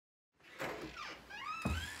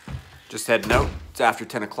Just heading out. It's after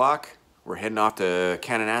 10 o'clock. We're heading off to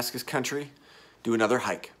Kananaskis Country, do another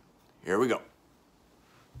hike. Here we go.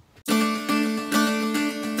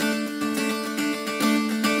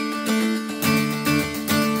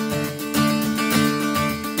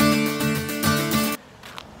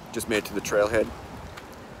 Just made it to the trailhead.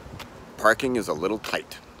 Parking is a little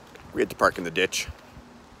tight. We had to park in the ditch.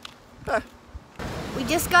 We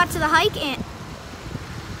just got to the hike and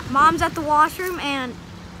Mom's at the washroom and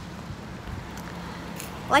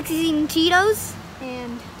Lexi's eating Cheetos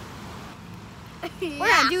and we're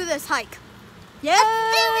gonna do this hike. Yeah!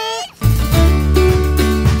 Let's do it!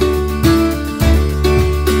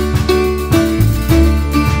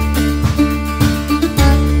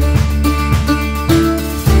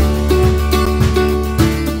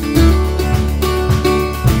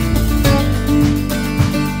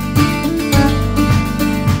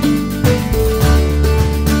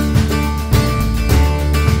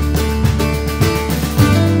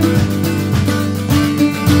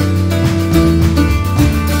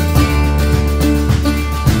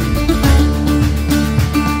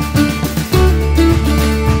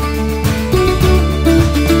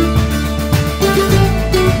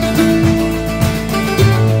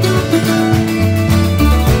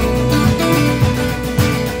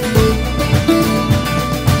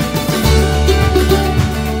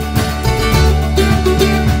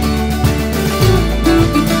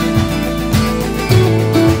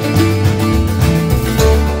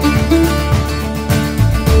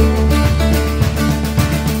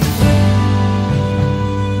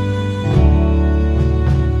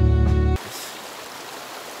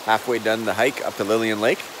 Halfway done the hike up to Lillian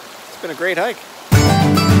Lake. It's been a great hike.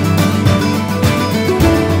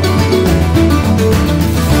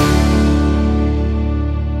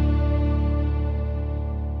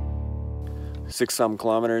 Six some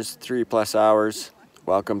kilometers, 3+ hours.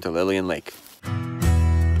 Welcome to Lillian Lake.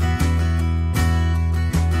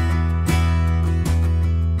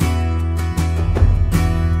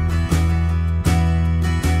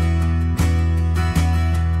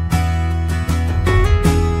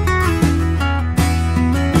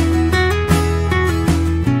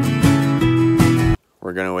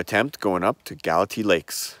 We're going to attempt going up to Galatea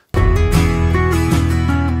Lakes.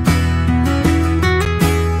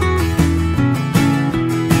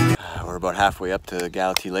 We're about halfway up to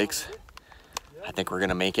Galatea Lakes. I think we're going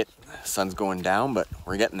to make it. The sun's going down, but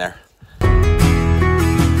we're getting there.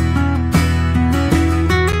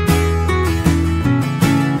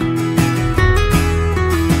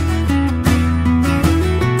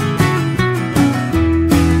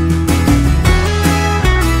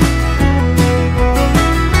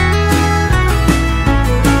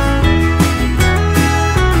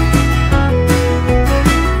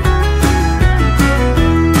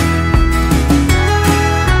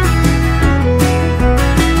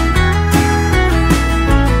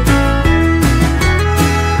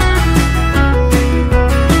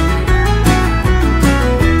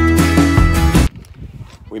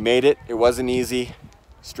 Made it. It wasn't easy.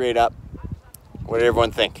 Straight up. What did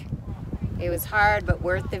everyone think? It was hard, but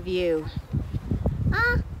worth the view.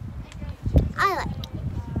 I like it.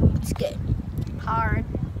 It's good. Hard.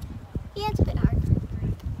 Yeah, it's a bit hard.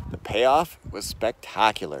 The payoff was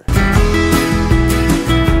spectacular.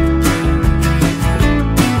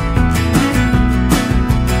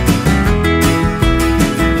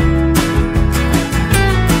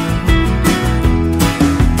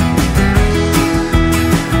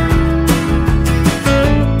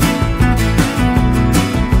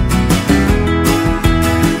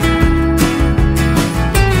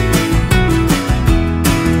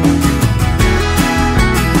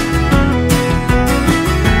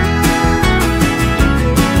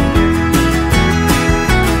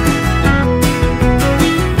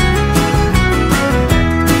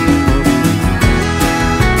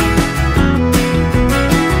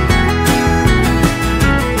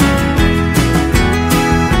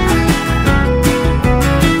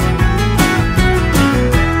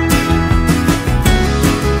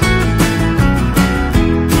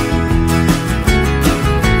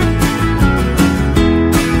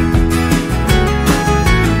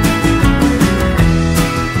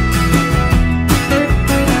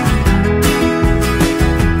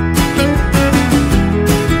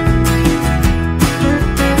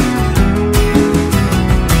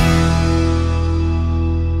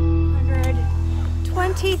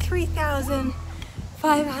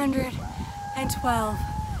 $512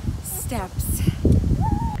 steps.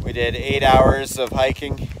 We did 8 hours of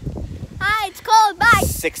hiking. Hi, it's cold. Bye.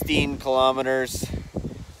 16 kilometers.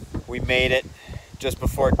 We made it just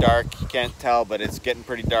before dark. You can't tell, but it's getting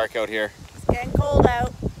pretty dark out here. It's getting cold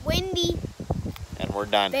out. Windy. And we're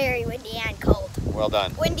done. Very windy and cold. Well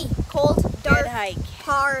done. Windy, cold, dark, Good hike.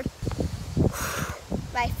 hard.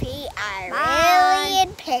 My feet are Bye. really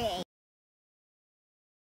in pain.